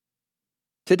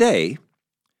Today,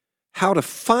 how to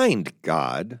find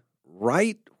God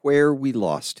right where we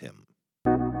lost him.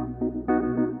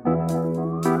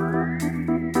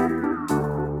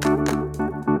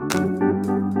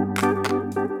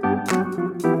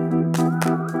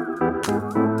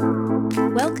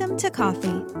 Welcome to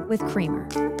Coffee with Creamer,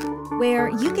 where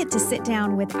you get to sit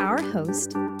down with our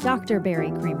host, Dr.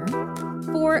 Barry Creamer,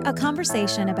 for a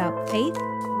conversation about faith,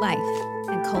 life,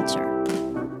 and culture.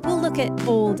 We'll look at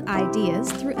old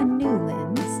ideas through a new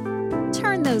lens,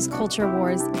 turn those culture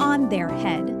wars on their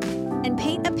head, and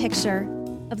paint a picture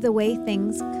of the way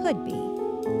things could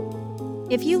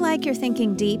be. If you like your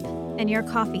thinking deep and your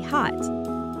coffee hot,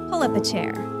 pull up a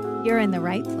chair. You're in the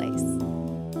right place.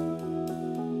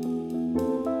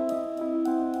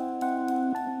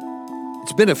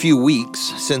 It's been a few weeks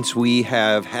since we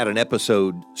have had an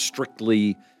episode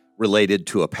strictly related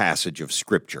to a passage of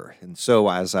Scripture. And so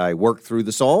as I work through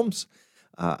the Psalms,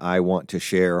 I want to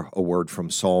share a word from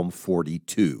Psalm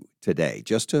 42 today,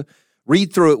 just to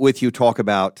read through it with you, talk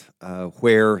about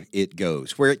where it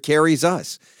goes, where it carries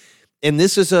us. And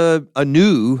this is a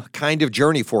new kind of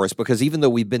journey for us, because even though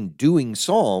we've been doing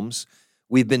Psalms,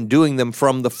 we've been doing them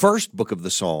from the first book of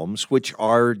the Psalms, which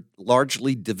are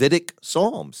largely Davidic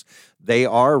Psalms. They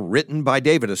are written by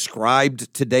David,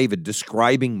 ascribed to David,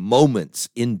 describing moments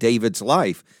in David's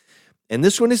life. And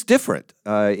this one is different.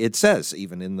 It says,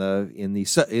 even in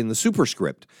the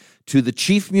superscript, to the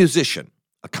chief musician,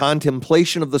 a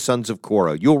contemplation of the sons of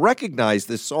Korah. You'll recognize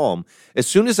this psalm as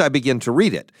soon as I begin to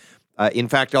read it. In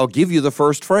fact, I'll give you the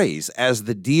first phrase, as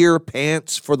the deer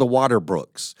pants for the water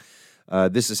brooks.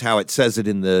 This is how it says it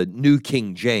in the New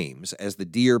King James, as the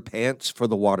deer pants for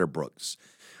the water brooks.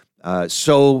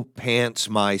 So pants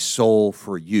my soul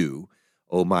for you,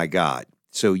 oh my God.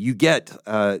 So you get,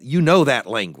 that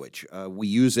language. We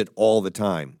use it all the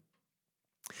time.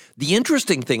 The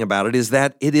interesting thing about it is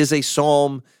that it is a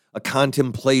psalm, a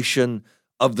contemplation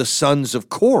of the sons of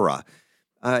Korah.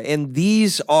 And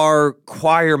these are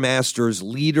choir masters,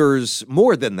 leaders,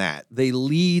 more than that. They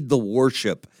lead the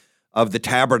worship of the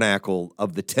tabernacle,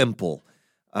 of the temple.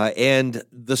 And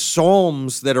the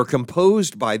psalms that are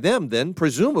composed by them then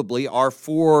presumably are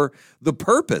for the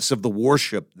purpose of the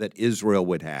worship that Israel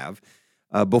would have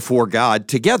before God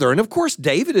together. And of course,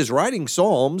 David is writing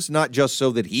psalms not just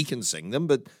so that he can sing them,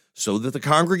 but so that the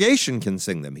congregation can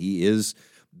sing them. He is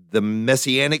the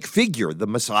messianic figure, the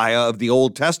Messiah of the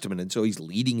Old Testament, and so he's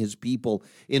leading his people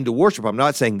into worship. I'm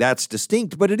not saying that's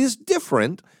distinct, but it is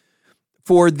different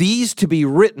for these to be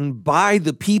written by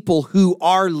the people who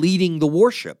are leading the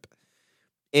worship,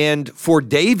 and for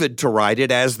David to write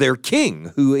it as their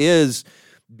king, who is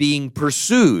being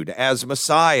pursued as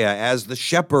Messiah, as the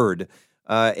shepherd,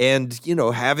 and,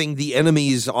 having the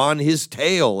enemies on his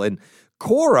tail. And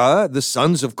Korah, the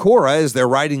sons of Korah, as they're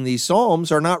writing these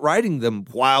psalms, are not writing them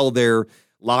while they're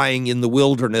lying in the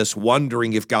wilderness,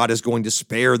 wondering if God is going to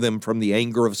spare them from the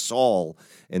anger of Saul,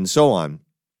 and so on.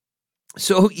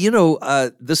 So,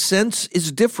 the sense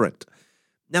is different.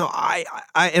 Now,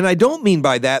 I don't mean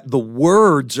by that the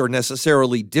words are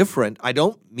necessarily different. I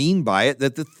don't mean by it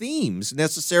that the themes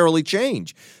necessarily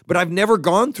change. But I've never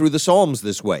gone through the Psalms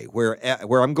this way, where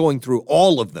I'm going through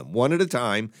all of them one at a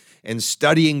time and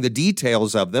studying the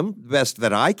details of them best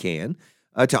that I can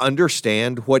to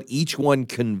understand what each one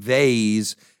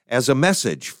conveys as a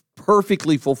message,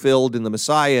 perfectly fulfilled in the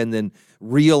Messiah, and then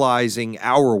realizing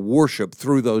our worship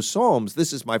through those Psalms.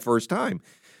 This is my first time.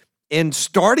 And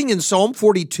starting in Psalm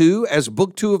 42 as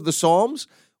book 2 of the Psalms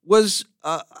was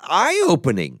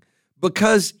eye-opening,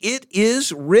 because it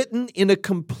is written in a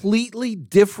completely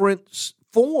different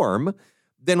form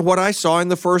than what I saw in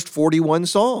the first 41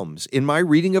 Psalms in my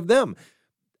reading of them.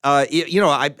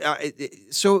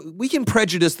 So we can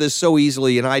prejudice this so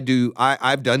easily, and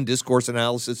I've done discourse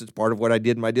analysis. It's part of what I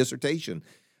did in my dissertation.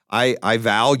 I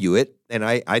value it, and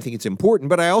I think it's important,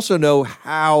 but I also know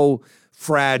how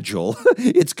fragile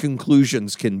its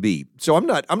conclusions can be. So I'm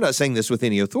not saying this with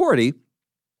any authority,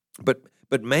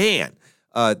 but man,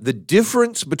 the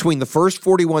difference between the first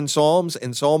 41 Psalms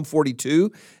and Psalm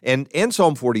 42 and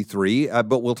Psalm 43,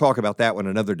 but we'll talk about that one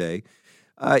another day,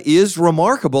 is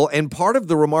remarkable. And part of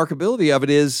the remarkability of it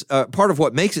is, part of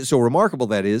what makes it so remarkable,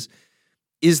 that is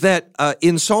that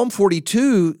in Psalm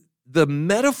 42, the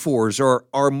metaphors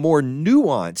are more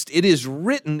nuanced. It is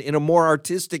written in a more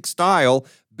artistic style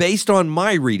based on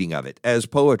my reading of it as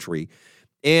poetry.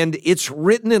 And it's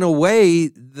written in a way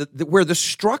where the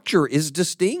structure is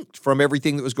distinct from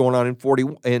everything that was going on in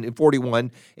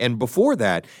 41 and before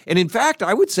that. And in fact,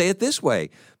 I would say it this way,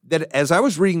 that as I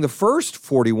was reading the first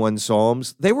 41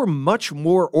 Psalms, they were much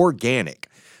more organic.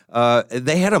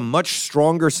 They had a much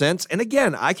stronger sense. And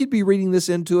again, I could be reading this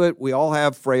into it. We all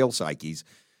have frail psyches.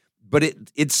 But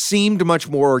it seemed much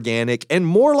more organic and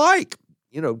more like,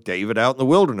 David out in the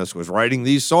wilderness was writing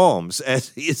these psalms as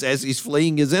he's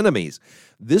fleeing his enemies.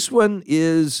 This one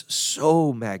is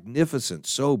so magnificent,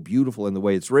 so beautiful in the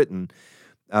way it's written.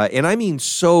 And I mean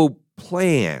so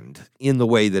planned in the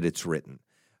way that it's written.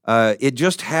 It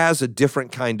just has a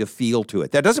different kind of feel to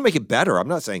it. That doesn't make it better. I'm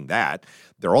not saying that.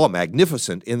 They're all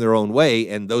magnificent in their own way,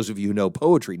 and those of you who know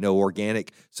poetry know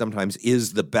organic sometimes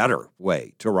is the better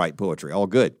way to write poetry. All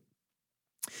good.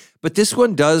 But this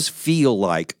one does feel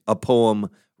like a poem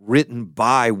written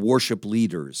by worship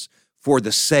leaders for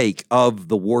the sake of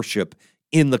the worship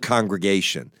in the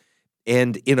congregation,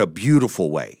 and in a beautiful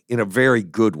way, in a very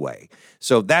good way.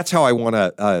 So that's how I want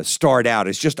to start out.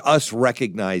 It's just us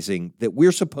recognizing that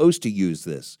we're supposed to use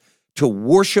this to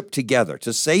worship together,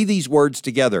 to say these words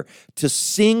together, to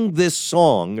sing this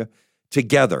song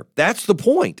together. That's the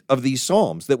point of these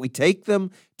psalms, that we take them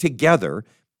together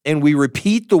and we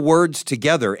repeat the words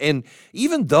together. And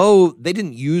even though they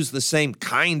didn't use the same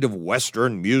kind of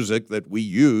Western music that we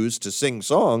use to sing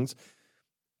songs,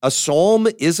 a psalm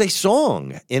is a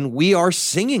song, and we are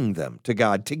singing them to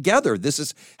God together. This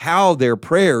is how their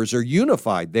prayers are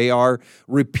unified. They are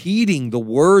repeating the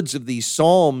words of these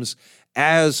psalms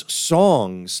as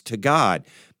songs to God.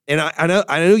 And I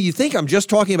know you think I'm just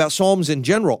talking about psalms in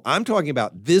general. I'm talking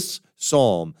about this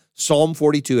psalm, Psalm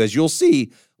 42. As you'll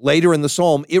see later in the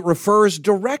psalm, it refers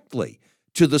directly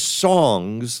to the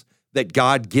songs that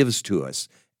God gives to us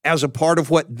as a part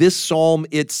of what this psalm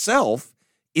itself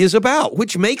is about,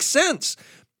 which makes sense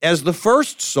as the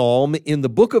first psalm in the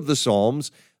book of the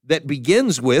Psalms that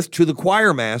begins with, to the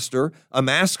choir master, a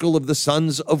maskil of the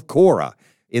sons of Korah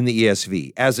in the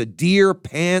ESV, as a deer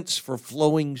pants for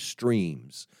flowing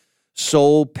streams,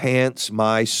 so pants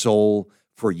my soul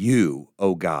for you,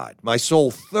 O God. My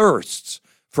soul thirsts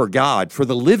for God, for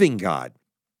the living God.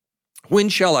 When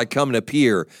shall I come and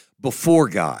appear before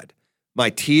God? My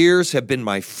tears have been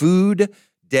my food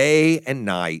day and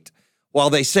night, while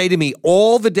they say to me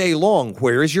all the day long,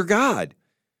 where is your God?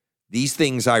 These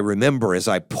things I remember as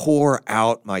I pour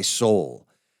out my soul,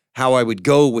 how I would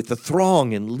go with the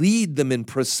throng and lead them in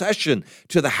procession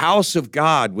to the house of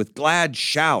God with glad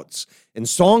shouts and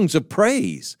songs of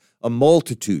praise, a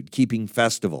multitude keeping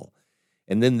festival.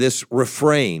 And then this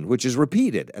refrain, which is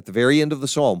repeated at the very end of the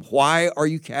psalm, why are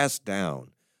you cast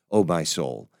down, O my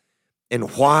soul?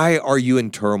 And why are you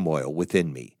in turmoil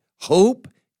within me? Hope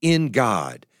in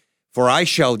God, for I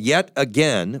shall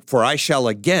again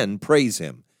praise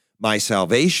him, my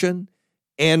salvation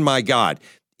and my God.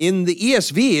 In the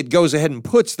ESV, it goes ahead and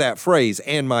puts that phrase,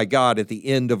 and my God, at the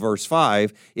end of verse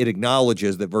 5. It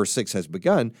acknowledges that verse 6 has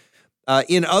begun.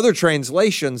 In other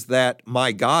translations, that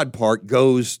my God part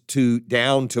goes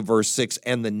down to verse 6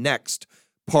 and the next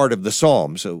part of the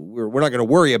psalm. So we're not going to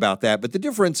worry about that. But the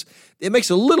difference, it makes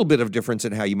a little bit of difference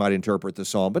in how you might interpret the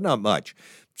psalm, but not much.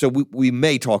 So we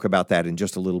may talk about that in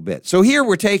just a little bit. So here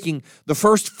we're taking the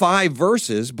first 5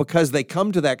 verses because they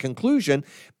come to that conclusion,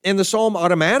 and the psalm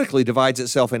automatically divides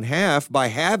itself in half by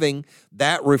having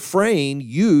that refrain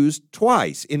used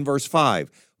twice in verse 5.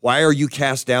 Why are you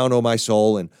cast down, O my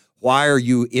soul? And why are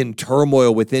you in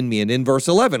turmoil within me? And in verse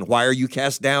 11, why are you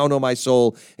cast down, O my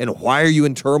soul? And why are you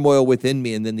in turmoil within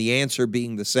me? And then the answer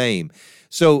being the same.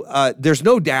 So there's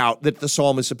no doubt that the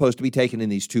psalm is supposed to be taken in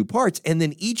these 2 parts. And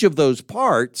then each of those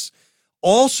parts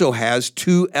also has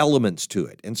 2 elements to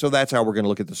it. And so that's how we're going to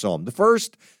look at the psalm. The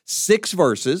first 6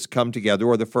 verses come together,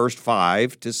 or the first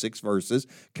 5 to 6 verses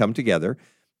come together.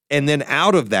 And then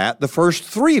out of that, the first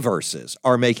 3 verses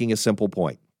are making a simple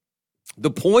point.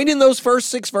 The point in those first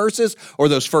 6 verses, or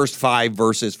those first 5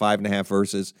 verses, 5.5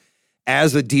 verses,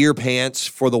 as a deer pants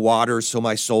for the waters, so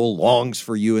my soul longs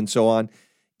for you, and so on,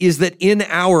 is that in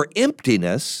our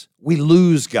emptiness, we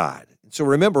lose God. So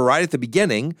remember, right at the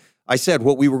beginning, I said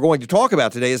what we were going to talk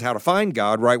about today is how to find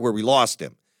God right where we lost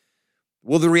him.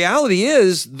 Well, the reality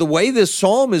is, the way this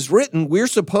psalm is written, we're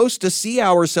supposed to see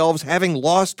ourselves having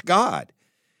lost God.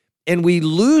 And we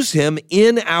lose him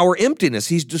in our emptiness.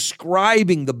 He's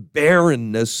describing the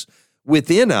barrenness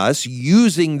within us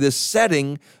using this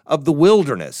setting of the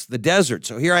wilderness, the desert.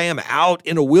 So here I am out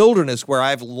in a wilderness where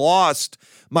I've lost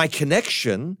my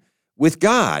connection with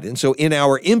God. And so in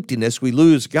our emptiness, we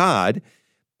lose God.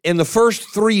 And the first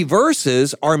 3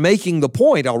 verses are making the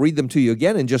point. I'll read them to you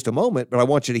again in just a moment, but I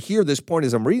want you to hear this point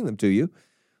as I'm reading them to you.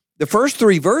 The first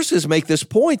 3 verses make this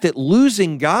point that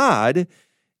losing God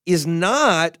is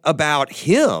not about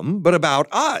him, but about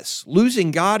us. Losing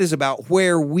God is about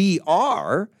where we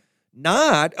are,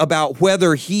 not about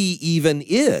whether he even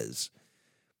is.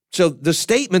 So the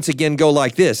statements again go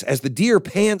like this: as the deer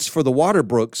pants for the water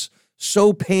brooks,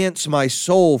 so pants my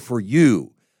soul for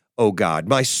you, O God.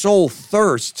 My soul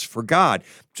thirsts for God.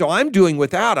 So I'm doing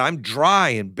without. I'm dry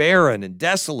and barren and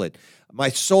desolate. My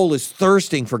soul is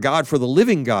thirsting for God, for the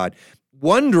living God,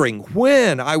 wondering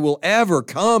when I will ever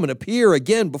come and appear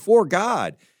again before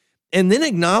God. And then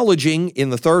acknowledging in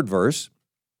the third verse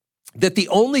that the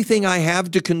only thing I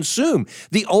have to consume,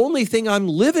 the only thing I'm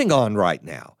living on right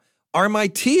now, are my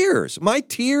tears. My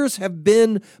tears have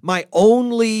been my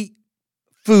only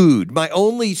food, my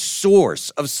only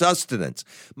source of sustenance.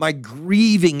 My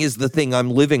grieving is the thing I'm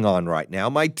living on right now.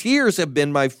 My tears have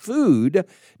been my food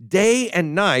day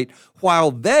and night,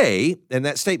 while they, and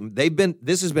that statement,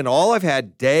 this has been all I've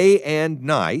had day and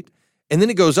night. And then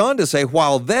it goes on to say,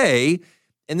 while they,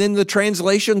 and then the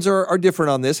translations are different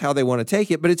on this, how they want to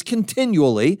take it, but it's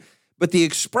continually, but the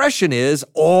expression is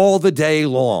all the day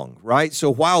long, right? So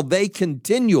while they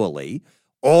continually,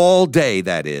 all day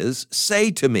that is, say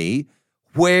to me,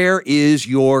 where is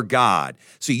your God?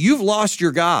 So you've lost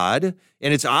your God,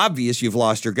 and it's obvious you've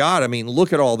lost your God. I mean,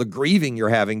 look at all the grieving you're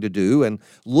having to do, and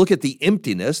look at the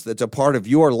emptiness that's a part of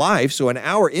your life. So in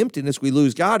our emptiness, we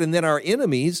lose God, and then our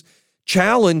enemies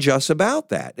challenge us about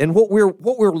that. And what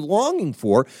we're longing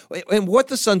for, and what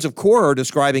the sons of Korah are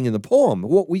describing in the poem,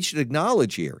 what we should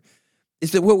acknowledge here,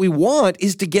 is that what we want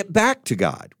is to get back to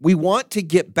God. We want to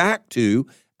get back to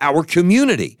our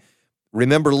community.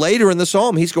 Remember later in the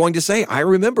psalm, he's going to say, I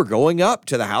remember going up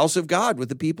to the house of God with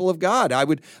the people of God. I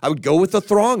would go with the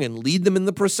throng and lead them in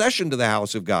the procession to the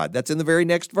house of God. That's in the very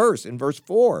next verse, in verse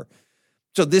 4.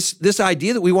 So this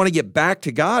idea that we want to get back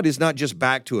to God is not just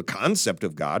back to a concept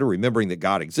of God or remembering that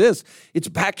God exists. It's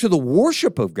back to the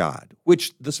worship of God,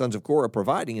 which the sons of Korah are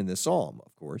providing in this psalm,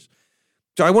 of course.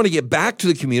 So I want to get back to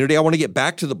the community. I want to get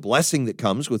back to the blessing that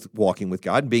comes with walking with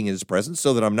God and being in his presence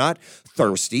so that I'm not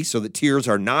thirsty, so that tears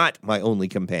are not my only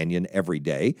companion every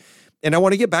day. And I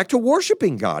want to get back to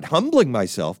worshiping God, humbling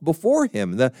myself before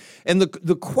him.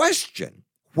 The question,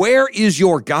 where is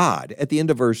your God, at the end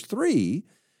of verse 3,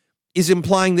 is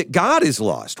implying that God is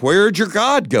lost. Where'd your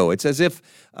God go? It's as if,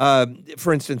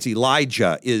 for instance,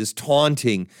 Elijah is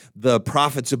taunting the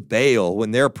prophets of Baal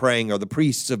when they're praying, or the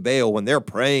priests of Baal when they're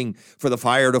praying for the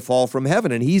fire to fall from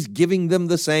heaven. And he's giving them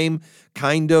the same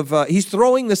kind of, he's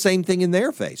throwing the same thing in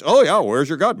their face. Oh yeah, where's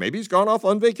your God? Maybe he's gone off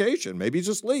on vacation. Maybe he's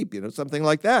asleep, something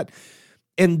like that.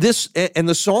 And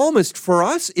the psalmist for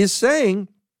us is saying,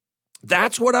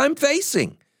 that's what I'm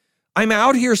facing. I'm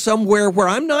out here somewhere where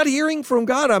I'm not hearing from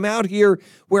God. I'm out here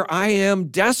where I am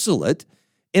desolate,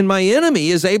 and my enemy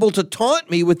is able to taunt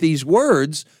me with these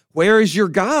words, where is your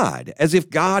God? As if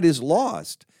God is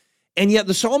lost. And yet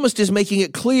the psalmist is making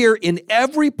it clear in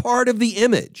every part of the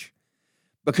image.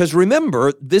 Because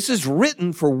remember, this is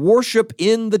written for worship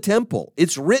in the temple.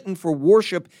 It's written for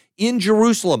worship in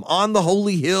Jerusalem on the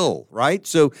holy hill, right?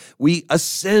 So we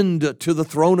ascend to the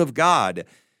throne of God.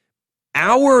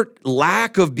 Our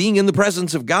lack of being in the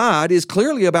presence of God is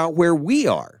clearly about where we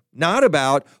are, not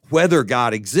about whether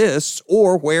God exists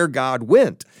or where God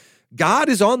went. God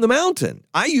is on the mountain.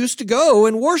 I used to go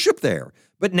and worship there,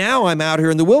 but now I'm out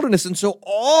here in the wilderness. And so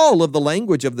all of the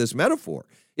language of this metaphor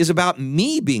is about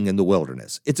me being in the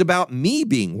wilderness. It's about me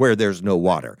being where there's no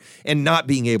water and not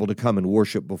being able to come and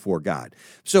worship before God.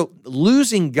 So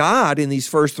losing God in these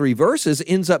first 3 verses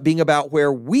ends up being about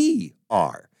where we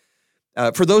are.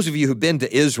 For those of you who've been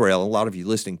to Israel, and a lot of you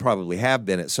listening probably have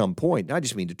been at some point, and I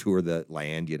just mean to tour the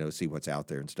land, see what's out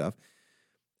there and stuff.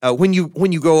 When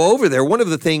you go over there, one of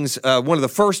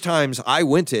the first times I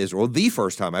went to Israel, the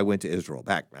first time I went to Israel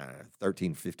back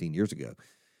 13, 15 years ago,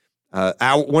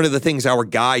 one of the things our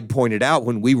guide pointed out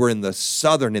when we were in the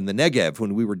Negev,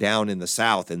 when we were down in the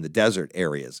south in the desert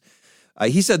areas,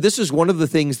 he said this is one of the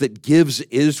things that gives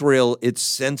Israel its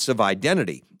sense of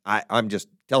identity. I'm just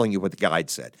telling you what the guide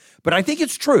said. But I think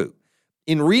it's true.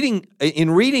 In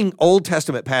reading Old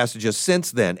Testament passages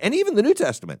since then, and even the New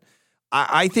Testament,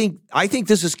 I think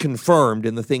this is confirmed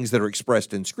in the things that are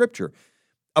expressed in Scripture.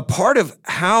 A part of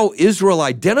how Israel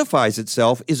identifies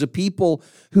itself is a people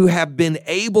who have been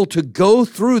able to go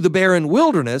through the barren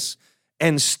wilderness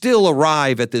and still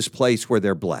arrive at this place where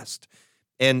they're blessed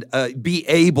and be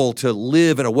able to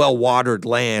live in a well-watered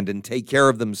land and take care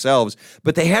of themselves.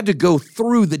 But they had to go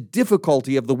through the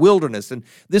difficulty of the wilderness. And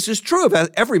this is true of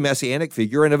every messianic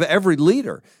figure and of every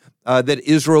leader that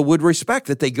Israel would respect,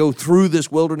 that they go through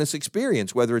this wilderness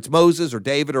experience, whether it's Moses or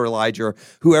David or Elijah or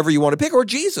whoever you want to pick, or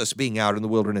Jesus being out in the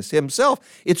wilderness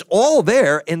himself. It's all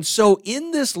there. And so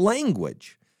in this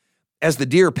language, as the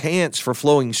deer pants for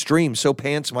flowing streams, so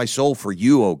pants my soul for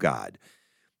you, O God.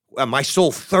 my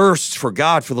soul thirsts for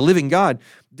God, for the living God,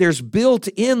 there's built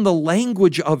in the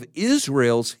language of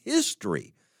Israel's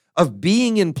history of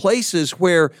being in places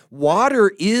where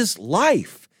water is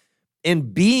life.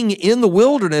 And being in the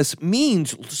wilderness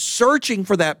means searching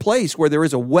for that place where there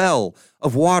is a well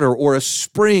of water or a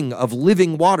spring of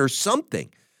living water,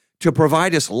 something to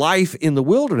provide us life in the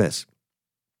wilderness.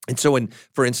 And so in,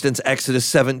 for instance, Exodus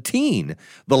 17,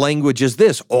 the language is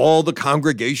this: all the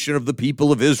congregation of the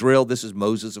people of Israel, this is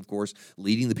Moses, of course,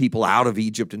 leading the people out of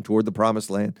Egypt and toward the promised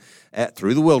land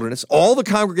through the wilderness. All the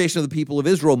congregation of the people of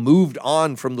Israel moved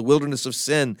on from the wilderness of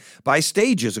Sin by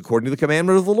stages according to the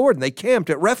commandment of the Lord, and they camped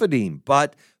at Rephidim,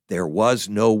 but there was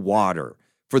no water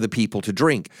for the people to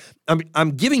drink.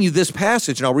 I'm giving you this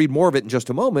passage, and I'll read more of it in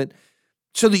just a moment,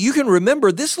 so that you can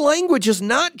remember this language is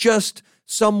not just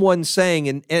someone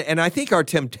saying, and I think our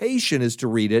temptation is to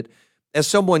read it as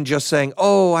someone just saying,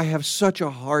 oh, I have such a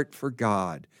heart for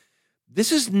God.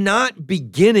 This is not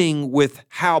beginning with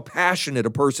how passionate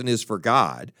a person is for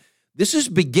God. This is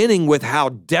beginning with how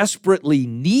desperately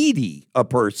needy a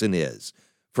person is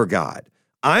for God.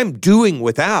 I'm doing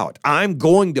without. I'm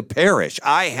going to perish.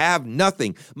 I have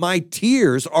nothing. My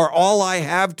tears are all I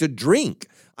have to drink.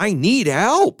 I need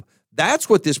help. That's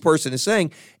what this person is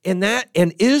saying. And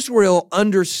Israel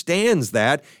understands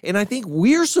that. And I think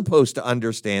we're supposed to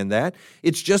understand that.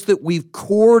 It's just that we've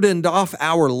cordoned off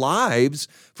our lives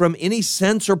from any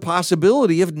sense or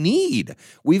possibility of need.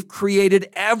 We've created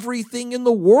everything in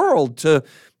the world to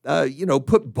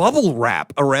put bubble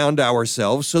wrap around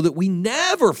ourselves so that we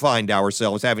never find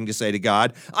ourselves having to say to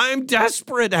God, I'm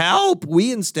desperate, help.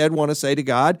 We instead want to say to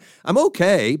God, I'm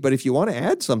okay, but if you want to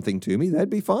add something to me, that'd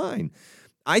be fine.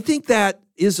 I think that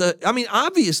is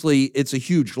obviously it's a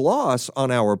huge loss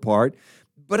on our part,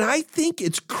 but I think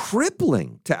it's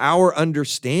crippling to our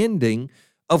understanding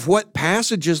of what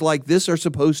passages like this are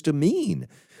supposed to mean.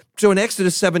 So in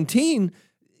Exodus 17,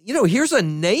 here's a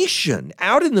nation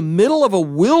out in the middle of a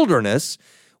wilderness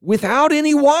without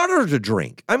any water to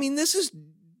drink. I mean, this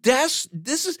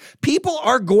is people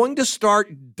are going to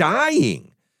start dying.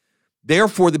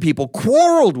 Therefore, the people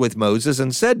quarreled with Moses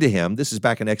and said to him, this is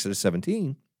back in Exodus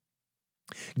 17,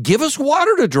 give us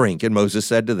water to drink. And Moses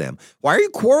said to them, why are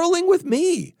you quarreling with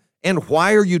me? And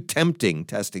why are you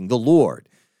testing the Lord?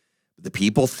 The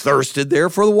people thirsted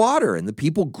there for the water, and the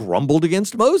people grumbled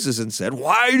against Moses and said,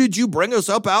 why did you bring us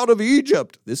up out of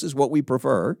Egypt? This is what we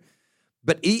prefer.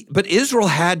 But Israel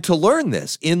had to learn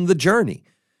this in the journey.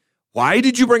 Why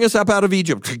did you bring us up out of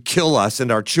Egypt to kill us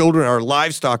and our children, our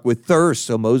livestock with thirst?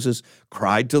 So Moses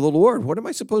cried to the Lord, what am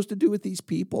I supposed to do with these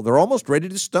people? They're almost ready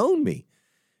to stone me.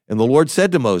 And the Lord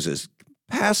said to Moses,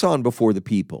 pass on before the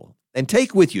people and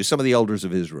take with you some of the elders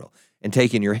of Israel and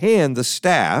take in your hand the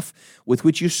staff with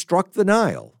which you struck the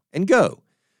Nile and go.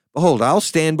 Behold, I'll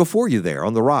stand before you there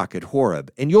on the rock at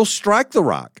Horeb, and you'll strike the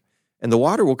rock and the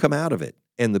water will come out of it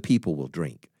and the people will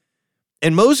drink.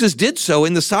 And Moses did so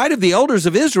in the sight of the elders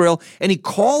of Israel, and he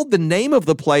called the name of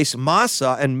the place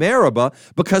Massah and Meribah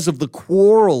because of the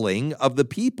quarreling of the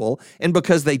people and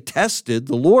because they tested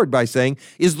the Lord by saying,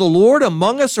 is the Lord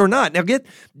among us or not? Now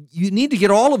you need to get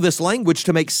all of this language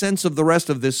to make sense of the rest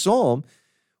of this psalm.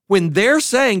 When they're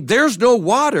saying there's no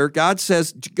water, God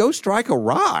says, go strike a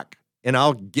rock and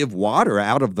I'll give water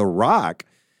out of the rock.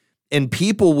 And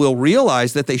people will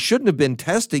realize that they shouldn't have been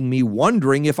testing me,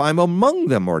 wondering if I'm among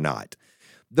them or not.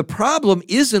 The problem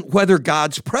isn't whether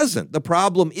God's present. The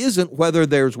problem isn't whether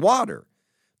there's water.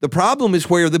 The problem is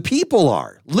where the people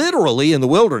are, literally in the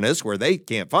wilderness where they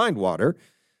can't find water,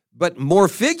 but more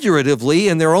figuratively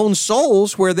in their own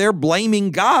souls where they're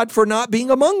blaming God for not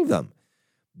being among them.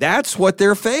 That's what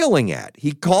they're failing at.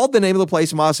 He called the name of the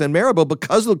place Massah and Meribah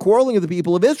because of the quarreling of the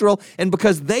people of Israel and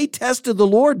because they tested the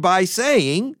Lord by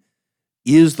saying,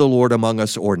 is the Lord among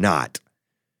us or not?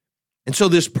 And so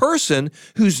this person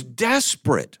who's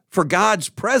desperate for God's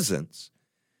presence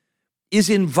is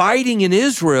inviting in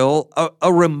Israel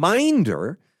a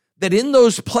reminder that in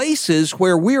those places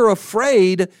where we're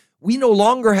afraid we no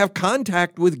longer have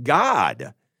contact with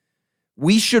God,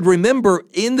 we should remember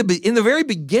in the very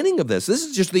beginning of this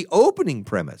is just the opening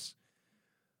premise,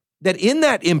 that in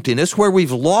that emptiness where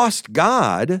we've lost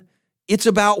God, it's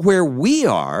about where we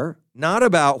are, not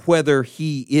about whether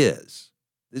he is.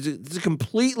 It's a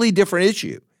completely different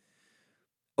issue.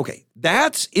 Okay,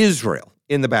 that's Israel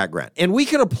in the background. And we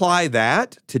can apply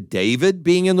that to David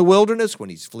being in the wilderness when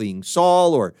he's fleeing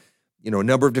Saul, or, a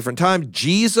number of different times.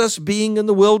 Jesus being in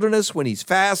the wilderness when he's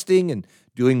fasting and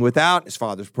doing without, his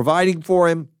father's providing for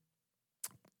him.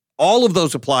 All of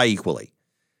those apply equally.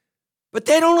 But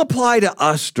they don't apply to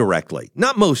us directly,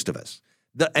 not most of us.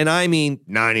 And I mean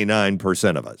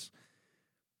 99% of us.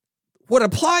 What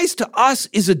applies to us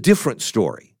is a different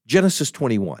story, Genesis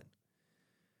 21.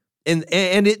 And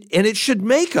it should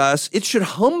make us, it should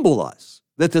humble us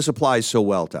that this applies so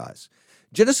well to us.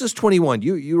 Genesis 21,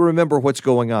 you remember what's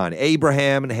going on.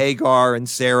 Abraham and Hagar and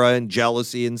Sarah and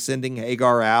jealousy and sending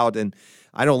Hagar out, and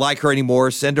I don't like her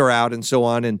anymore, send her out, and so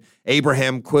on. And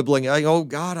Abraham quibbling, like, oh,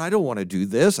 God, I don't want to do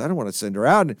this. I don't want to send her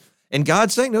out. And God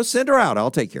saying, no, send her out.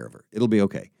 I'll take care of her. It'll be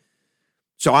okay.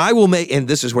 So I will make, and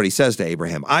this is what he says to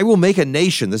Abraham, I will make a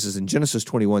nation, this is in Genesis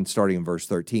 21, starting in verse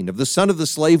 13, of the son of the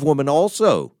slave woman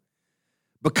also,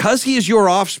 because he is your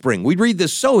offspring. We read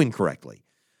this so incorrectly.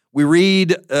 We read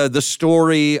the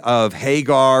story of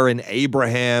Hagar and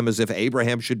Abraham as if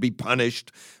Abraham should be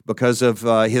punished because of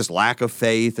his lack of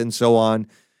faith and so on.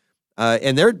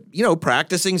 And they're,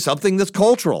 practicing something that's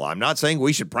cultural. I'm not saying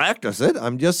we should practice it.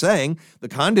 I'm just saying the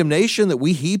condemnation that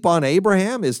we heap on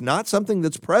Abraham is not something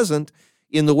that's present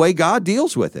in the way God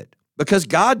deals with it. Because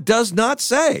God does not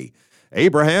say,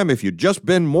 Abraham, if you'd just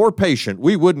been more patient,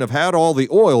 we wouldn't have had all the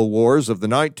oil wars of the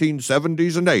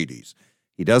 1970s and 80s.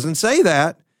 He doesn't say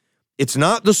that. It's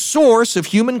not the source of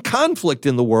human conflict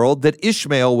in the world that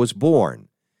Ishmael was born.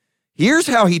 Here's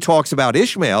how he talks about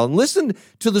Ishmael, and listen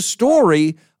to the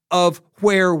story of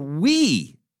where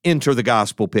we enter the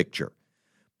gospel picture.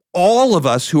 All of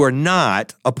us who are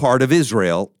not a part of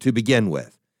Israel to begin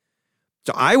with.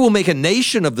 So I will make a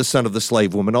nation of the son of the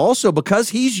slave woman also because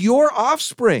he's your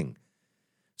offspring.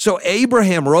 So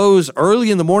Abraham rose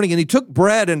early in the morning and he took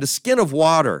bread and a skin of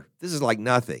water. This is like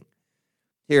nothing.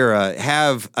 Here,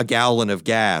 have a gallon of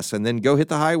gas and then go hit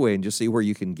the highway and just see where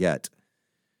you can get.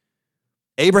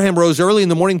 Abraham rose early in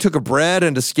the morning, took bread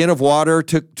and a skin of water,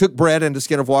 took bread and a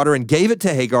skin of water and gave it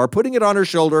to Hagar, putting it on her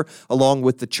shoulder along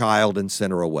with the child and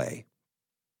sent her away.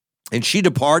 And she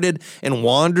departed and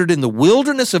wandered in the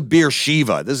wilderness of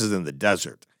Beersheba. This is in the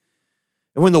desert.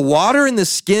 And when the water in the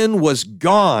skin was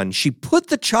gone, she put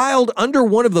the child under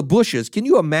one of the bushes. Can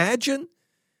you imagine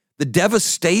the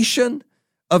devastation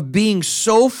of being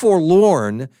so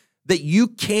forlorn that you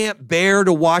can't bear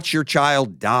to watch your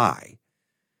child die?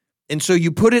 And so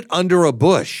you put it under a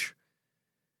bush.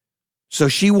 So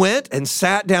she went and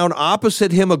sat down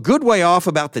opposite him a good way off,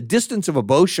 about the distance of a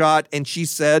bow shot, and she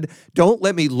said, don't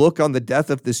let me look on the death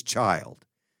of this child.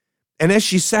 And as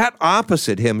she sat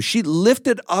opposite him, she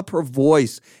lifted up her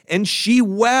voice and she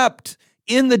wept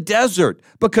in the desert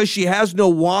because she has no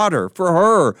water for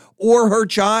her or her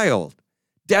child.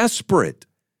 Desperate.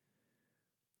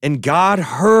 And God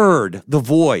heard the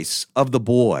voice of the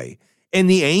boy. And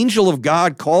the angel of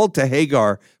God called to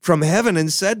Hagar from heaven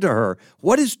and said to her,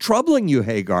 what is troubling you,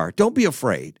 Hagar? Don't be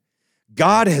afraid.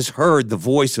 God has heard the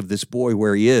voice of this boy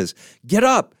where he is. Get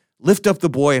up, lift up the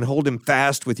boy and hold him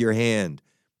fast with your hand.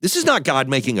 This is not God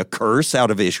making a curse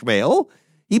out of Ishmael.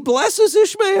 He blesses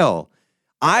Ishmael.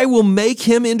 I will make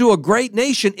him into a great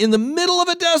nation in the middle of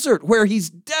a desert where he's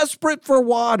desperate for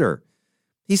water.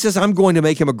 He says, I'm going to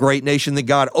make him a great nation. That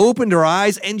God opened her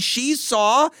eyes and she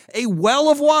saw a well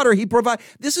of water he provided.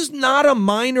 This is not a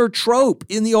minor trope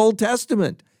in the Old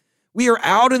Testament. We are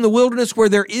out in the wilderness where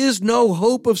there is no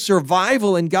hope of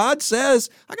survival. And God says,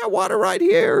 I got water right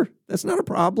here. That's not a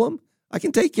problem. I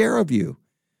can take care of you.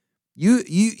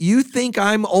 You think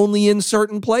I'm only in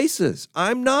certain places.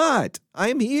 I'm not.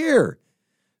 I'm here.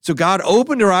 So God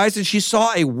opened her eyes and she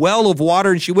saw a well of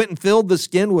water, and she went and filled the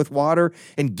skin with water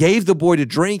and gave the boy to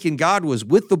drink. And God was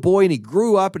with the boy, and he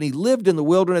grew up and he lived in the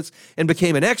wilderness and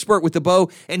became an expert with the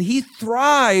bow. And he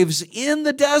thrives in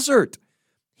the desert.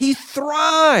 He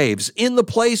thrives in the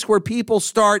place where people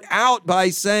start out by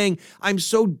saying, I'm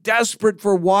so desperate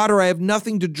for water. I have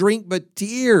nothing to drink but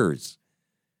tears.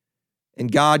 And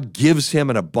God gives him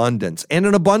an abundance and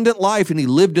an abundant life. And he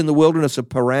lived in the wilderness of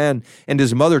Paran, and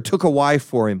his mother took a wife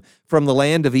for him from the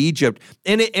land of Egypt.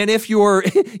 And if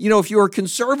your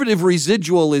conservative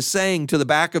residual is saying to the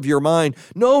back of your mind,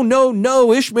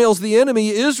 no, Ishmael's the enemy,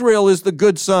 Israel is the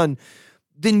good son,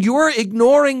 then you're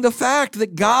ignoring the fact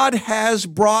that God has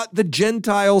brought the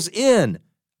Gentiles in,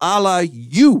 a la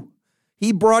you.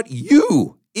 He brought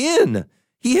you in.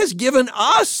 He has given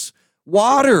us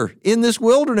water in this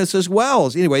wilderness as well.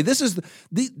 Anyway,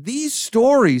 these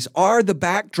stories are the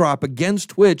backdrop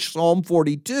against which Psalm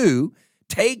 42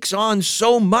 takes on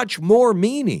so much more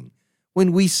meaning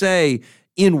when we say,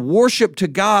 in worship to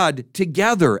God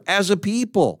together as a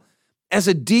people, as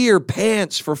a deer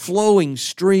pants for flowing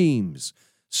streams,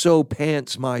 so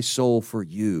pants my soul for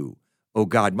you, O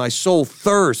God. My soul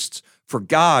thirsts for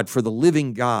God, for the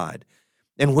living God.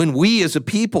 And when we as a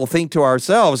people think to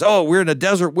ourselves, oh, we're in a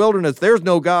desert wilderness, there's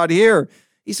no God here,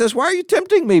 he says, why are you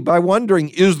tempting me by wondering,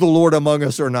 is the Lord among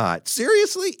us or not?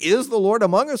 Seriously, is the Lord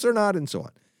among us or not? And so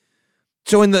on.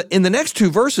 So in the next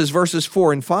two verses, verses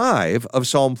 4 and 5 of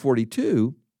Psalm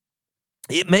 42,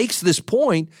 it makes this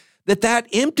point that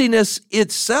emptiness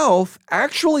itself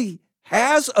actually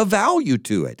has a value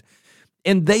to it.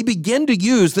 And they begin to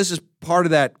use, this is part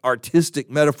of that artistic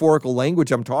metaphorical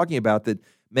language I'm talking about that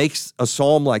makes a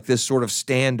psalm like this sort of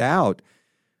stand out.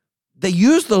 They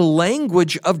use the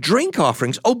language of drink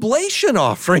offerings, oblation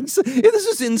offerings. This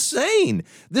is insane.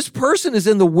 This person is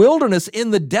in the wilderness, in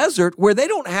the desert, where they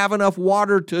don't have enough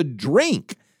water to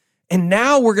drink. And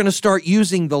now we're going to start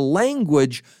using the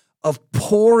language of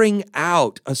pouring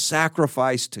out a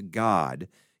sacrifice to God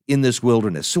in this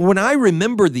wilderness. So when I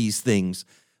remember these things,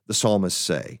 the psalmists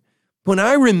say, when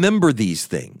I remember these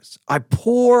things, I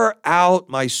pour out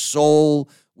my soul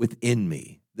within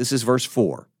me. This is verse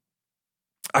 4.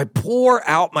 I pour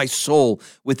out my soul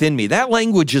within me. That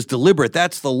language is deliberate.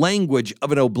 That's the language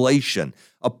of an oblation,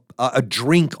 a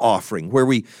drink offering, where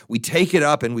we take it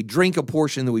up and we drink a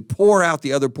portion, then we pour out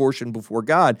the other portion before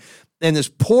God. And this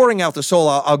pouring out the soul,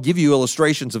 I'll give you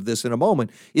illustrations of this in a moment,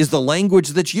 is the language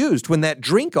that's used when that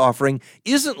drink offering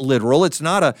isn't literal. It's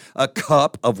not a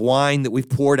cup of wine that we've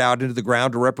poured out into the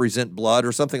ground to represent blood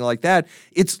or something like that.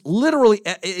 It's literally,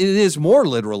 it is more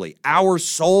literally, our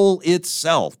soul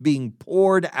itself being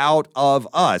poured out of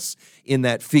us in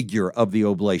that figure of the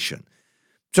oblation.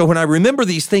 So when I remember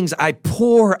these things, I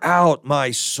pour out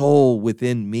my soul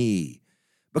within me.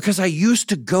 Because I used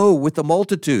to go with the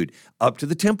multitude up to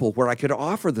the temple where I could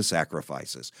offer the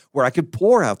sacrifices, where I could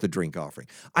pour out the drink offering.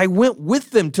 I went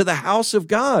with them to the house of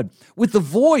God with the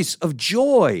voice of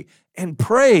joy and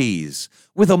praise,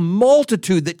 with a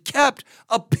multitude that kept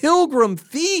a pilgrim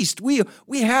feast. We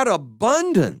had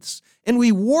abundance, and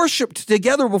we worshiped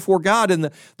together before God.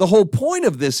 And the whole point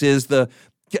of this is the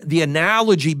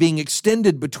analogy being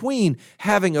extended between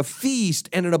having a feast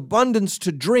and an abundance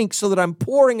to drink, so that I'm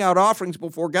pouring out offerings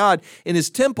before God in his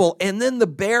temple, and then the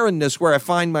barrenness where I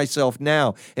find myself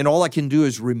now. And all I can do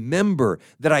is remember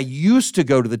that I used to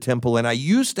go to the temple and I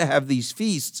used to have these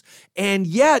feasts. And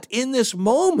yet in this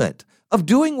moment of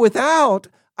doing without,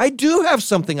 I do have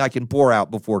something I can pour out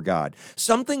before God,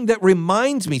 something that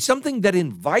reminds me, something that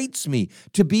invites me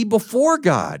to be before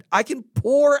God. I can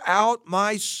pour out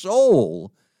my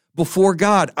soul before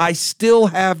God. I still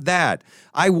have that.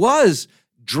 I was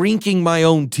drinking my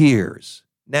own tears.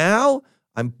 Now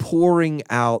I'm pouring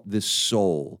out this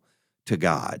soul to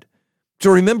God. So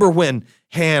remember when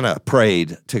Hannah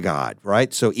prayed to God,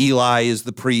 right? So Eli is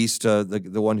the priest,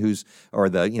 the one who's, or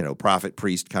the, prophet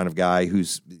priest kind of guy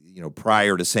who's,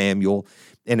 prior to Samuel.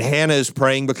 And Hannah is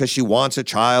praying because she wants a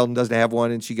child and doesn't have one,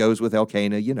 and she goes with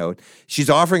Elkanah, She's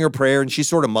offering her prayer, and she's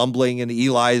sort of mumbling, and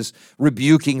Eli is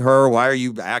rebuking her. Why are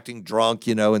you acting drunk,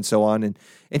 and so on.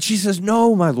 And she says,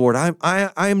 no, my Lord, I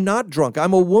am not drunk.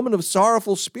 I'm a woman of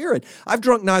sorrowful spirit. I've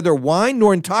drunk neither wine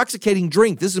nor intoxicating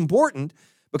drink. This is important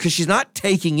because she's not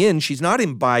taking in, she's not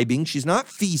imbibing, she's not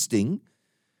feasting.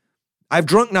 I've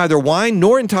drunk neither wine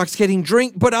nor intoxicating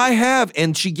drink, but I have,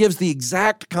 and she gives the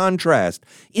exact contrast.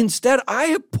 Instead, I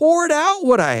have poured out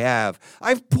what I have.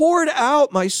 I've poured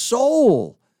out my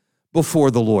soul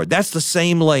before the Lord. That's the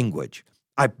same language.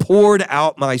 I poured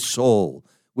out my soul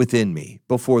within me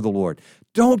before the Lord.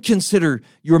 Don't consider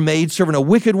your maidservant a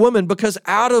wicked woman, because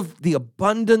out of the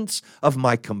abundance of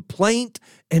my complaint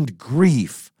and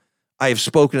grief, I have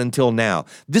spoken until now.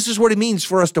 This is what it means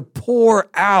for us to pour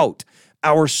out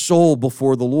our soul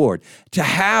before the Lord, to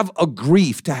have a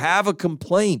grief, to have a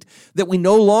complaint that we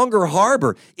no longer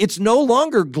harbor. It's no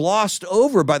longer glossed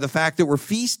over by the fact that we're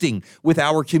feasting with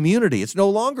our community. It's no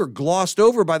longer glossed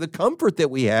over by the comfort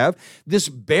that we have, this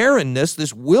barrenness,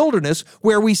 this wilderness,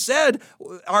 where we said,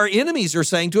 our enemies are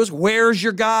saying to us, where's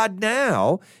your God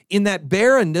now? In that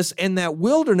barrenness and that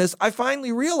wilderness, I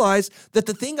finally realized that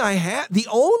the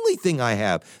only thing I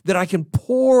have that I can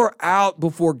pour out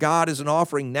before God as an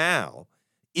offering now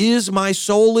is my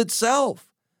soul itself.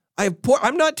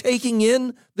 I'm not taking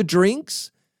in the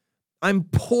drinks. I'm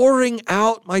pouring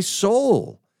out my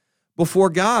soul before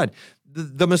God.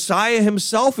 The Messiah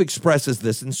himself expresses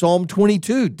this in Psalm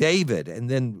 22, David, and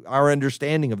then our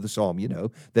understanding of the psalm,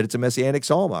 that it's a messianic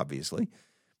psalm, obviously.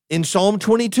 In Psalm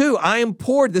 22,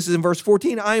 this is in verse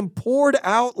 14, I am poured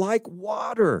out like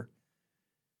water.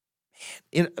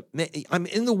 I'm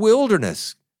in the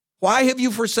wilderness. Why have you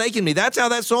forsaken me? That's how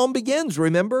that psalm begins,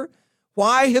 remember?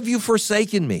 Why have you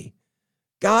forsaken me?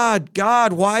 God,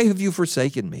 why have you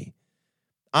forsaken me?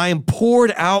 I am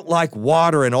poured out like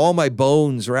water, and all my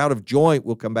bones are out of joint.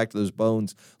 We'll come back to those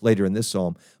bones later in this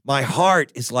psalm. My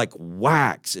heart is like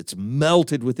wax. It's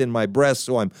melted within my breast,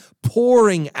 so I'm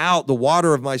pouring out the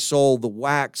water of my soul, the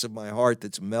wax of my heart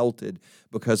that's melted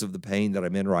because of the pain that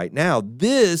I'm in right now.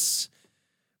 This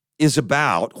is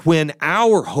about when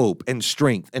our hope and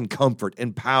strength and comfort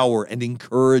and power and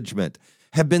encouragement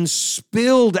have been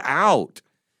spilled out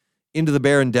into the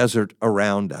barren desert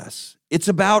around us. It's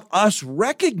about us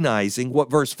recognizing what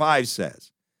verse 5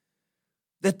 says,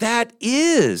 that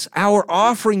is our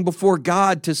offering before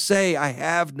God to say, I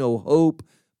have no hope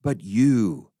but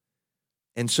you.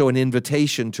 And so an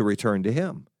invitation to return to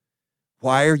him.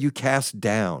 Why are you cast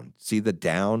down? See the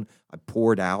down I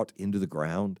poured out into the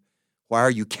ground? Why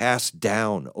are you cast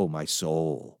down, O my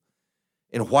soul?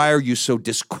 And why are you so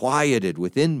disquieted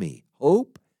within me?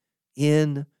 Hope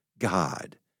in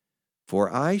God.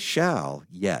 For I shall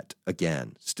yet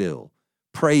again still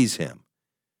praise him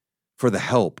for the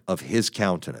help of his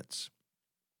countenance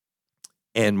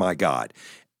and my God.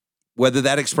 Whether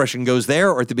that expression goes there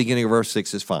or at the beginning of verse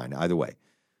 6 is fine, either way.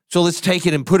 So let's take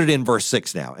it and put it in verse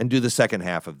 6 now and do the second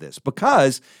half of this,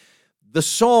 because the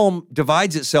psalm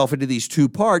divides itself into these two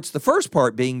parts. The first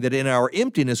part being that in our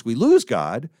emptiness we lose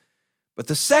God, but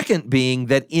the second being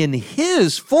that in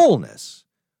his fullness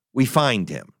we find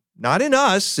him. Not in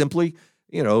us simply,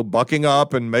 bucking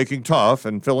up and making tough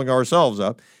and filling ourselves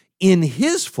up. In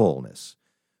his fullness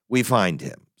we find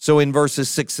him. So in verses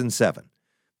 6 and 7,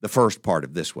 the first part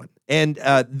of this one. And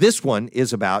this one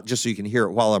is about, just so you can hear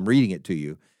it while I'm reading it to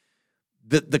you,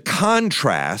 the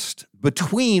contrast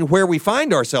between where we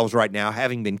find ourselves right now,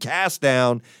 having been cast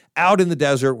down out in the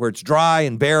desert where it's dry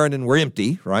and barren and we're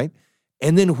empty, right?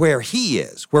 And then where he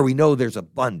is, where we know there's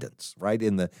abundance, right?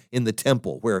 In the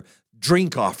temple, where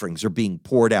drink offerings are being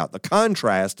poured out. The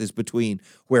contrast is between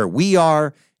where we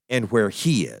are and where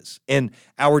he is. And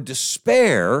our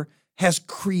despair has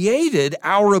created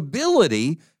our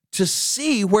ability to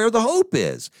see where the hope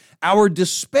is. Our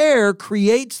despair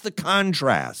creates the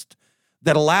contrast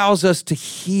that allows us to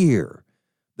hear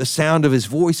the sound of his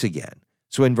voice again.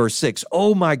 So in verse 6,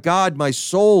 oh my God, my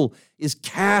soul is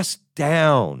cast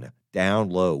down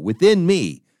low within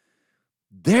me.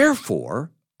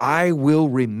 Therefore, I will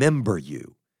remember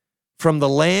you from the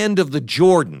land of the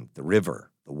Jordan, the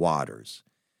river, the waters,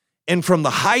 and from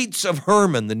the heights of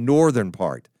Hermon, the northern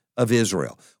part of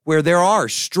Israel, where there are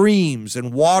streams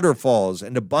and waterfalls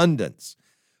and abundance,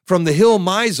 from the hill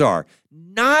Mizar,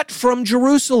 not from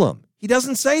Jerusalem. He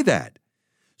doesn't say that.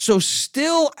 So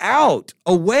still out,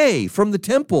 away from the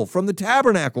temple, from the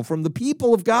tabernacle, from the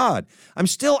people of God. I'm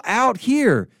still out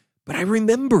here, but I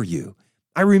remember you.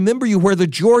 I remember you where the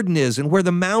Jordan is and where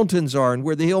the mountains are and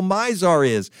where the hill Mizar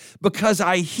is, because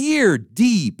I hear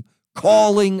deep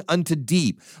calling unto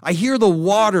deep. I hear the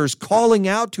waters calling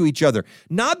out to each other,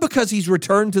 not because he's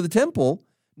returned to the temple,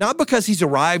 not because he's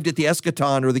arrived at the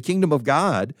eschaton or the kingdom of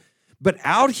God, but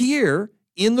out here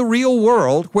in the real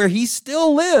world where he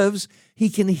still lives, he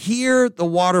can hear the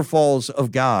waterfalls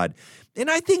of God. And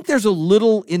I think there's a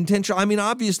little intention. I mean,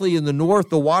 obviously in the north,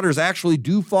 the waters actually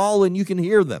do fall and you can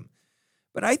hear them.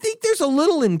 But I think there's a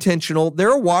little intentional.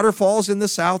 There are waterfalls in the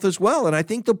south as well. And I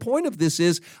think the point of this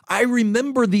is I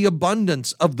remember the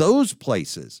abundance of those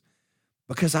places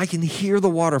because I can hear the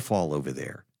waterfall over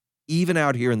there, even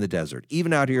out here in the desert,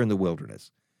 even out here in the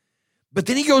wilderness. But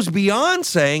then he goes beyond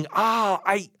saying,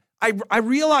 I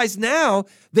realize now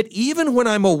that even when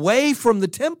I'm away from the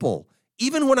temple,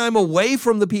 even when I'm away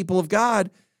from the people of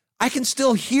God, I can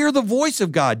still hear the voice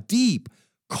of God deep,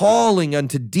 calling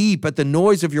unto deep at the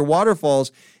noise of your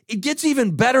waterfalls. It gets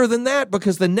even better than that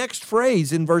because the next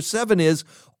phrase in verse 7 is,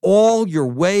 all your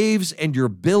waves and your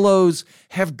billows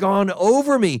have gone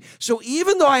over me. So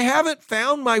even though I haven't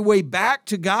found my way back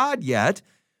to God yet,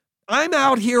 I'm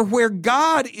out here where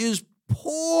God is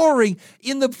pouring.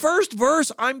 In the first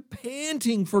verse, I'm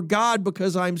panting for God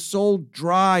because I'm so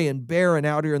dry and barren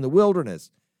out here in the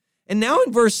wilderness. And now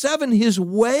in verse 7, his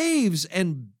waves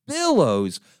and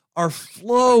billows are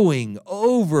flowing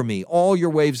over me. All your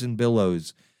waves and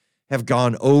billows have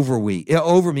gone over me,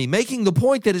 making the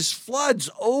point that his floods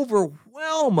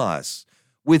overwhelm us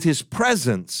with his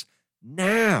presence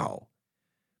now.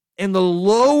 And the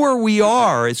lower we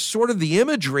are, is sort of the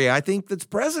imagery I think that's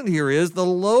present here is the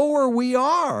lower we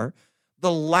are,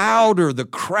 the louder the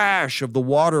crash of the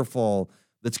waterfall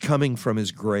that's coming from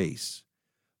his grace.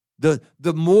 The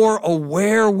more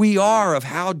aware we are of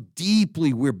how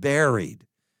deeply we're buried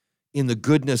in the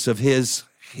goodness of his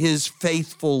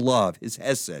faithful love, his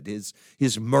hesed,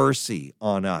 his mercy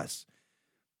on us.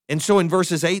 And so in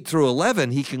verses 8 through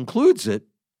 11, he concludes it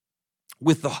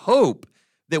with the hope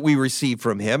that we receive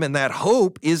from him, and that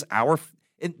hope is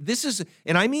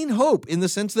and I mean hope in the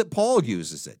sense that Paul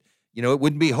uses it. It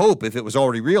wouldn't be hope if it was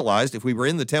already realized. If we were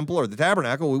in the temple or the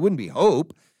tabernacle, we wouldn't be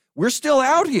hope. We're still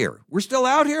out here. We're still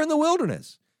out here in the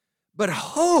wilderness. But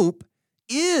hope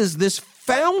is this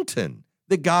fountain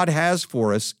that God has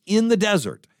for us in the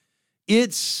desert.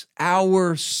 It's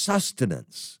our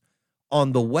sustenance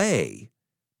on the way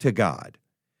to God.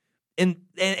 And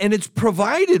it's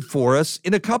provided for us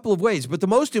in a couple of ways, but the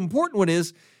most important one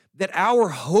is that our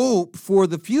hope for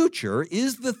the future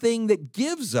is the thing that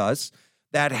gives us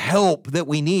that help that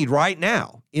we need right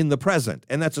now in the present,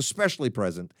 and that's especially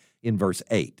present in verse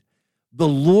 8. The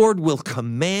Lord will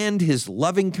command his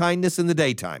loving kindness in the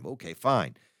daytime. Okay,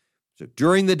 fine. So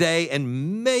during the day,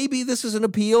 and maybe this is an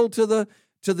appeal to the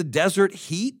desert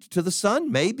heat, to the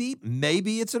sun. Maybe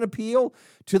it's an appeal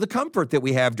to the comfort that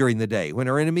we have during the day when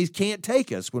our enemies can't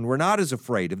take us, when we're not as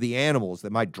afraid of the animals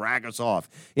that might drag us off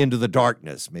into the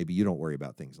darkness. Maybe you don't worry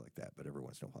about things like that, but every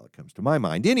once in a while it comes to my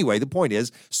mind. Anyway, the point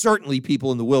is, certainly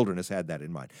people in the wilderness had that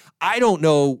in mind. I don't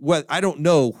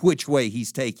know which way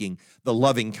he's taking the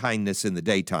loving kindness in the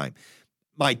daytime.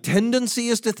 My tendency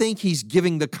is to think he's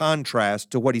giving the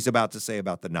contrast to what he's about to say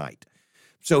about the night.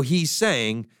 So he's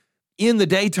saying, in the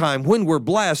daytime, when we're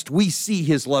blessed, we see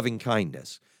his loving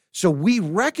kindness. So we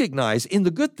recognize in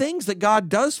the good things that God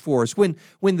does for us, when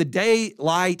the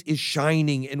daylight is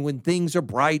shining and when things are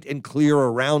bright and clear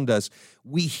around us,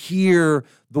 we hear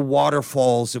the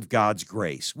waterfalls of God's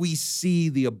grace. We see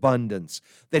the abundance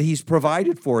that he's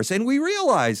provided for us. And we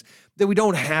realize that we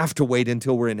don't have to wait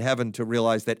until we're in heaven to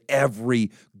realize that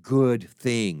every good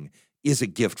thing is a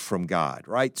gift from God,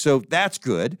 right? So that's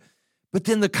good. But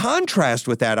then the contrast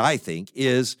with that, I think,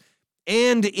 is,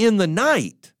 and in the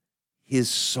night, his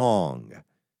song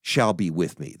shall be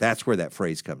with me. That's where that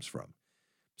phrase comes from.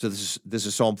 So this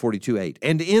is Psalm 42:8.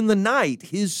 And in the night,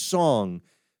 his song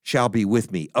shall be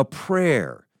with me, a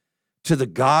prayer to the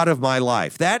God of my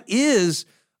life. That is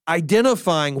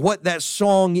identifying what that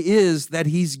song is that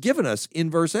he's given us in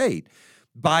verse 8.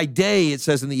 By day, it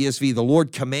says in the ESV, the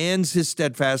Lord commands his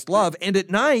steadfast love, and at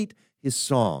night, his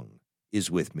song is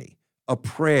with me, a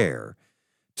prayer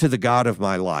to the God of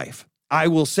my life. I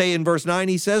will say in verse 9,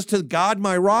 he says, to God,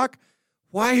 my rock,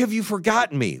 why have you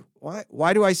forgotten me?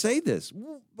 Why do I say this?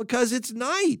 Because it's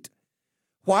night.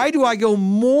 Why do I go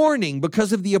mourning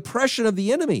because of the oppression of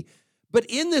the enemy? But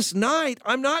in this night,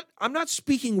 I'm not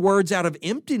speaking words out of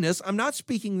emptiness. I'm not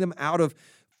speaking them out of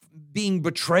being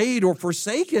betrayed or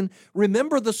forsaken.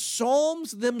 Remember, the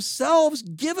Psalms themselves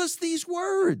give us these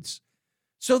words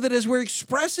so that as we're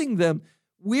expressing them,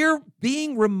 we're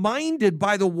being reminded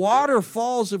by the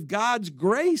waterfalls of God's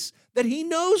grace that he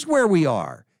knows where we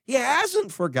are. He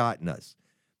hasn't forgotten us.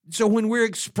 So when we're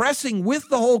expressing with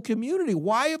the whole community,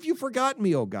 why have you forgotten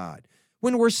me, O God?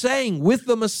 When we're saying with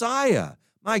the Messiah,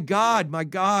 my God,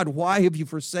 why have you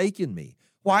forsaken me?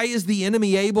 Why is the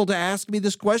enemy able to ask me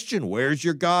this question? Where's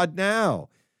your God now?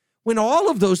 When all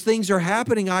of those things are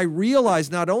happening, I realize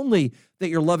not only that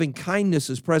your loving kindness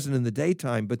is present in the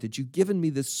daytime, but that you've given me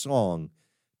this song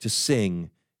to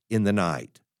sing in the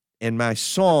night. And my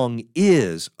song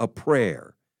is a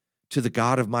prayer to the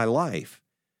God of my life.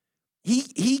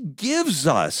 He gives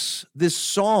us this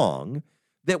song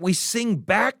that we sing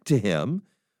back to him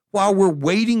while we're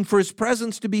waiting for his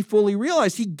presence to be fully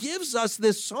realized. He gives us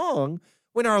this song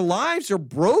when our lives are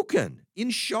broken in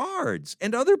shards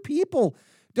and other people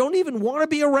don't even want to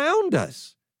be around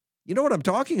us. You know what I'm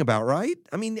talking about, right?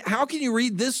 I mean, how can you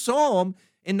read this psalm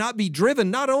and not be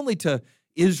driven not only to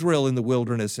Israel in the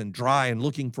wilderness and dry and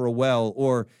looking for a well,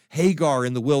 or Hagar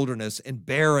in the wilderness and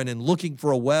barren and looking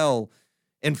for a well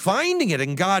and finding it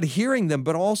and God hearing them,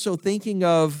 but also thinking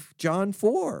of John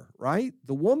 4, right?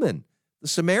 The woman, the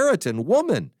Samaritan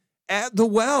woman at the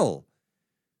well.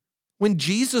 When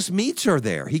Jesus meets her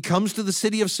there, he comes to the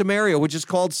city of Samaria, which is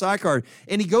called Sychar,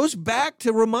 and he goes back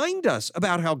to remind us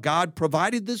about how God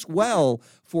provided this well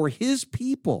for his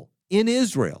people in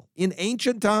Israel in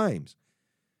ancient times.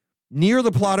 Near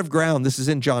the plot of ground, this is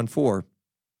in John 4,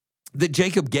 that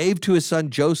Jacob gave to his son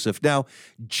Joseph. Now,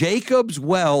 Jacob's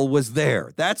well was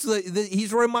there.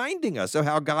 He's reminding us of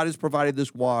how God has provided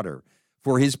this water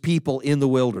for his people in the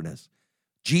wilderness.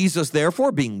 Jesus,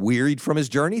 therefore, being wearied from his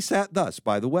journey, sat thus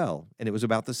by the well, and it was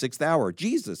about the 6th hour.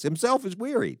 Jesus himself is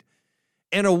wearied.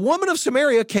 And a woman of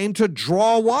Samaria came to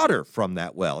draw water from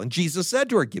that well. And Jesus said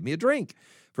to her, give me a drink.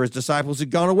 For his disciples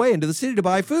had gone away into the city to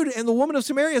buy food. And the woman of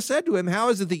Samaria said to him, how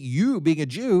is it that you, being a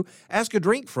Jew, ask a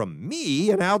drink from me,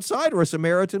 an outsider, a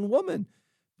Samaritan woman?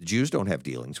 The Jews don't have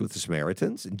dealings with the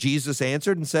Samaritans. And Jesus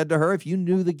answered and said to her, if you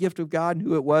knew the gift of God and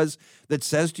who it was that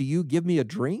says to you, give me a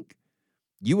drink,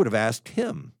 you would have asked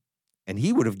him, and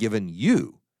he would have given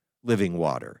you living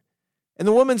water. And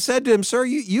the woman said to him, sir,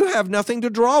 you have nothing to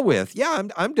draw with. Yeah,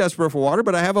 I'm desperate for water,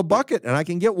 but I have a bucket, and I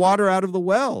can get water out of the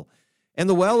well. And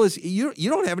the well is, you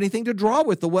don't have anything to draw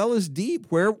with. The well is deep.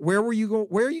 Where are you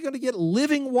going to get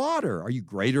living water? Are you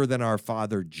greater than our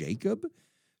father Jacob,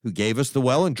 who gave us the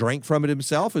well and drank from it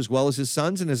himself, as well as his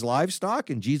sons and his livestock?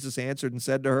 And Jesus answered and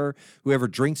said to her, whoever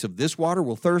drinks of this water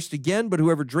will thirst again, but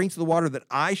whoever drinks of the water that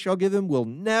I shall give him will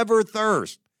never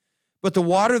thirst. But the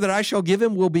water that I shall give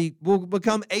him will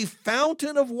become a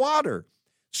fountain of water,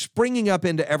 springing up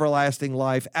into everlasting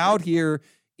life. Out here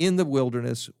in the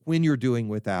wilderness, when you're doing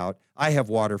without, I have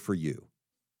water for you.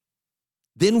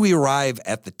 Then we arrive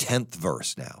at the 10th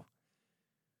verse now.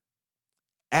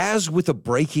 As with the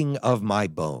breaking of my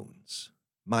bones,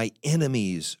 my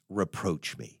enemies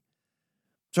reproach me.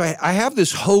 So I have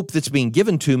this hope that's being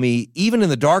given to me, even in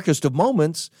the darkest of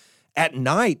moments. At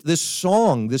night, this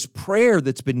song, this prayer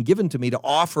that's been given to me to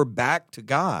offer back to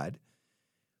God.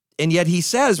 And yet he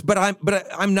says, but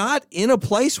I'm not in a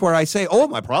place where I say, oh,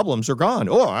 my problems are gone.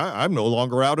 Oh, I'm no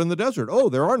longer out in the desert. Oh,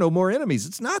 there are no more enemies.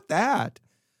 It's not that.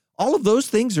 All of those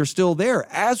things are still there.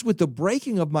 As with the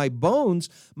breaking of my bones,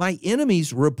 my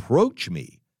enemies reproach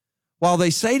me, while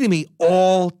they say to me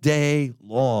all day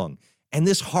long. And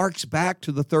this harks back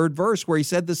to the 3rd verse where he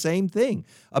said the same thing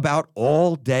about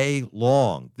all day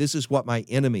long. This is what my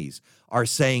enemies are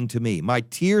saying to me. My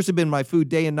tears have been my food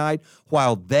day and night,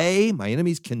 while they, my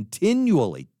enemies,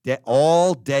 continually,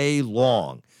 all day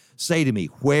long, say to me,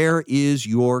 where is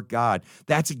your God?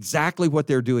 That's exactly what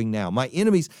they're doing now. My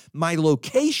enemies, my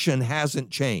location hasn't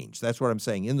changed. That's what I'm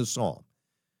saying in the psalm.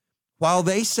 While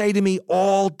they say to me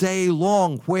all day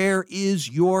long, where is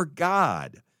your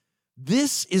God?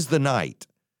 This is the night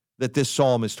that this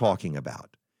psalm is talking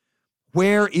about.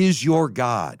 Where is your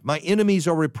God? My enemies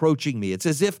are reproaching me. It's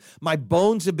as if my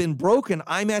bones have been broken.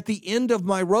 I'm at the end of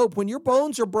my rope. When your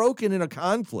bones are broken in a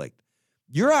conflict,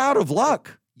 you're out of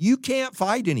luck. You can't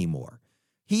fight anymore.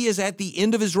 He is at the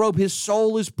end of his rope. His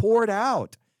soul is poured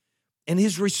out. And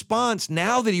his response,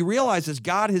 now that he realizes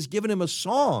God has given him a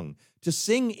song to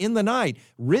sing in the night,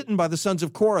 written by the sons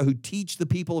of Korah, who teach the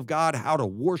people of God how to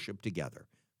worship together.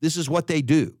 This is what they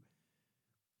do.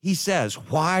 He says,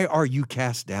 why are you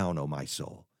cast down, O my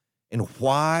soul? And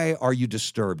why are you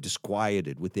disturbed,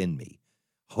 disquieted within me?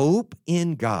 Hope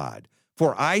in God,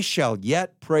 for I shall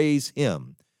yet praise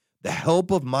him, the help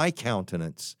of my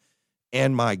countenance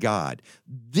and my God.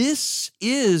 This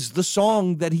is the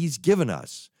song that he's given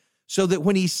us, so that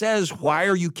when he says, why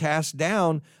are you cast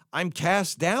down? I'm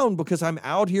cast down because I'm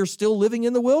out here still living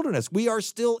in the wilderness. We are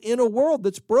still in a world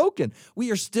that's broken.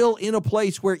 We are still in a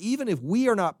place where even if we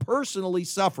are not personally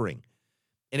suffering,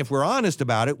 and if we're honest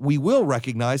about it, we will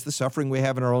recognize the suffering we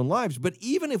have in our own lives. But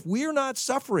even if we're not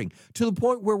suffering to the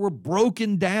point where we're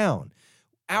broken down,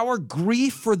 our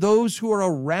grief for those who are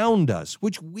around us,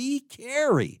 which we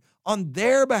carry on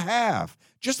their behalf,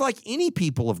 just like any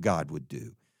people of God would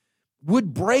do,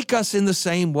 would break us in the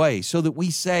same way, so that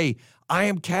we say, I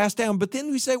am cast down. But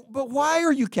then we say, but why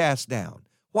are you cast down?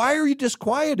 Why are you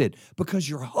disquieted? Because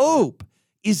your hope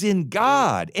is in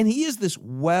God, and he is this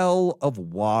well of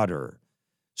water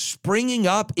springing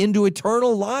up into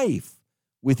eternal life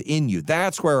within you.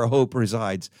 That's where our hope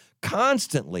resides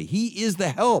constantly. He is the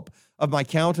help of my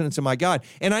countenance and my God.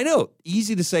 And I know,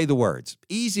 easy to say the words,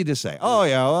 easy to say, oh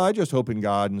yeah, well, I just hope in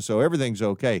God, and so everything's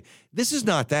okay. This is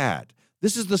not that.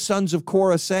 This is the sons of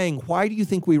Korah saying, why do you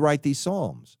think we write these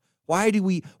psalms? Why do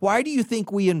you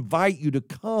think we invite you to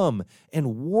come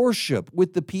and worship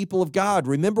with the people of God?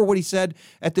 Remember what he said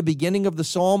at the beginning of the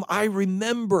psalm? I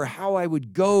remember how I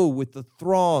would go with the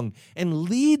throng and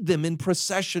lead them in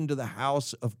procession to the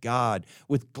house of God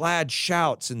with glad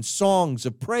shouts and songs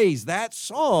of praise. That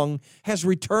song has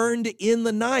returned in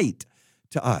the night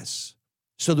to us,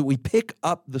 so that we pick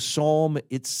up the psalm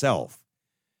itself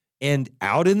and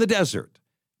out in the desert,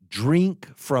 drink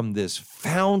from this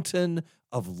fountain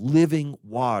of living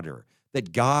water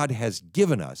that God has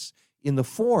given us in the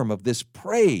form of this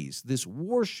praise, this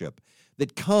worship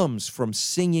that comes from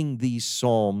singing these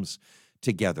psalms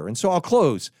together. And so I'll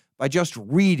close by just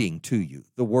reading to you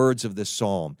the words of this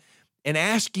psalm and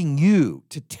asking you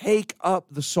to take up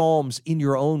the psalms in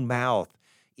your own mouth,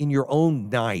 in your own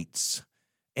nights,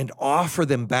 and offer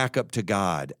them back up to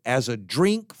God as a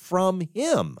drink from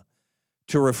him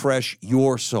to refresh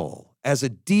your soul. As a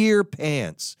deer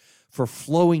pants for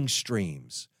flowing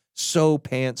streams, so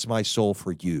pants my soul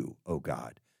for you, O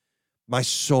God. My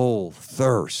soul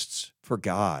thirsts for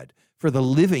God, for the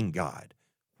living God.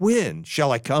 When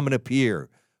shall I come and appear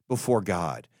before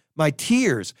God? My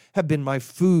tears have been my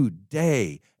food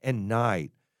day and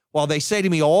night, while they say to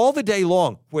me all the day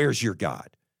long, where's your God?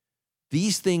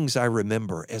 These things I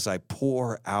remember as I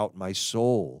pour out my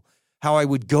soul. how I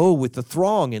would go with the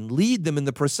throng and lead them in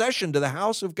the procession to the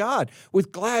house of God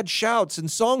with glad shouts and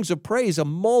songs of praise, a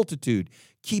multitude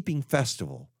keeping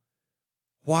festival.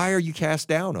 Why are you cast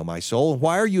down, O my soul? And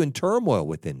why are you in turmoil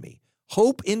within me?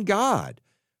 Hope in God,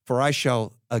 for I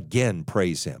shall again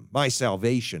praise him, my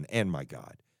salvation and my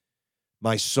God.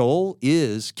 My soul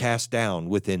is cast down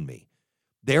within me.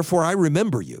 Therefore I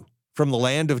remember you from the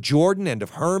land of Jordan and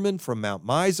of Hermon, from Mount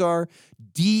Mizar.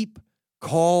 Deep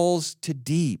calls to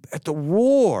deep. At the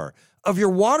roar of your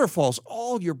waterfalls,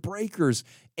 all your breakers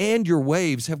and your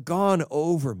waves have gone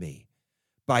over me.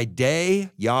 By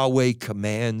day, Yahweh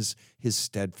commands his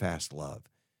steadfast love,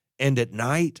 and at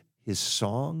night, his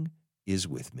song is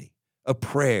with me, a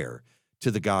prayer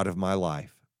to the God of my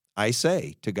life. I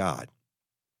say to God,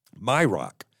 my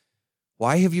rock,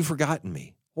 why have you forgotten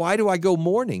me? Why do I go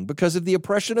mourning because of the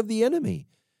oppression of the enemy?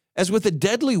 As with a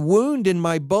deadly wound in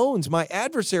my bones, my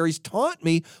adversaries taunt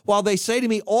me while they say to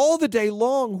me all the day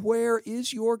long, where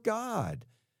is your God?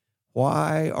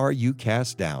 Why are you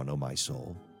cast down, O my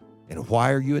soul? And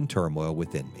why are you in turmoil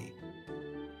within me?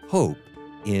 Hope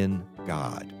in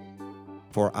God,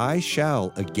 for I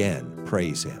shall again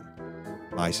praise him,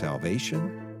 my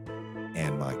salvation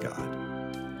and my God.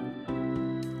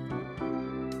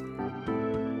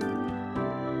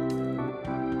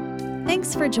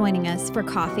 Thanks for joining us for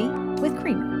Coffee with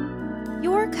Creamer.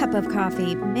 Your cup of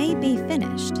coffee may be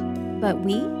finished, but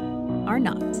we are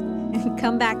not.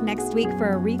 Come back next week for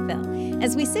a refill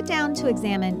as we sit down to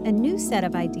examine a new set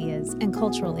of ideas and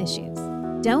cultural issues.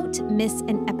 Don't miss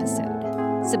an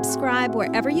episode. Subscribe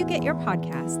wherever you get your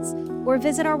podcasts or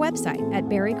visit our website at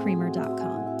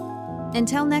barrycreamer.com.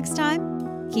 Until next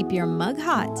time, keep your mug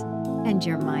hot and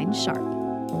your mind sharp.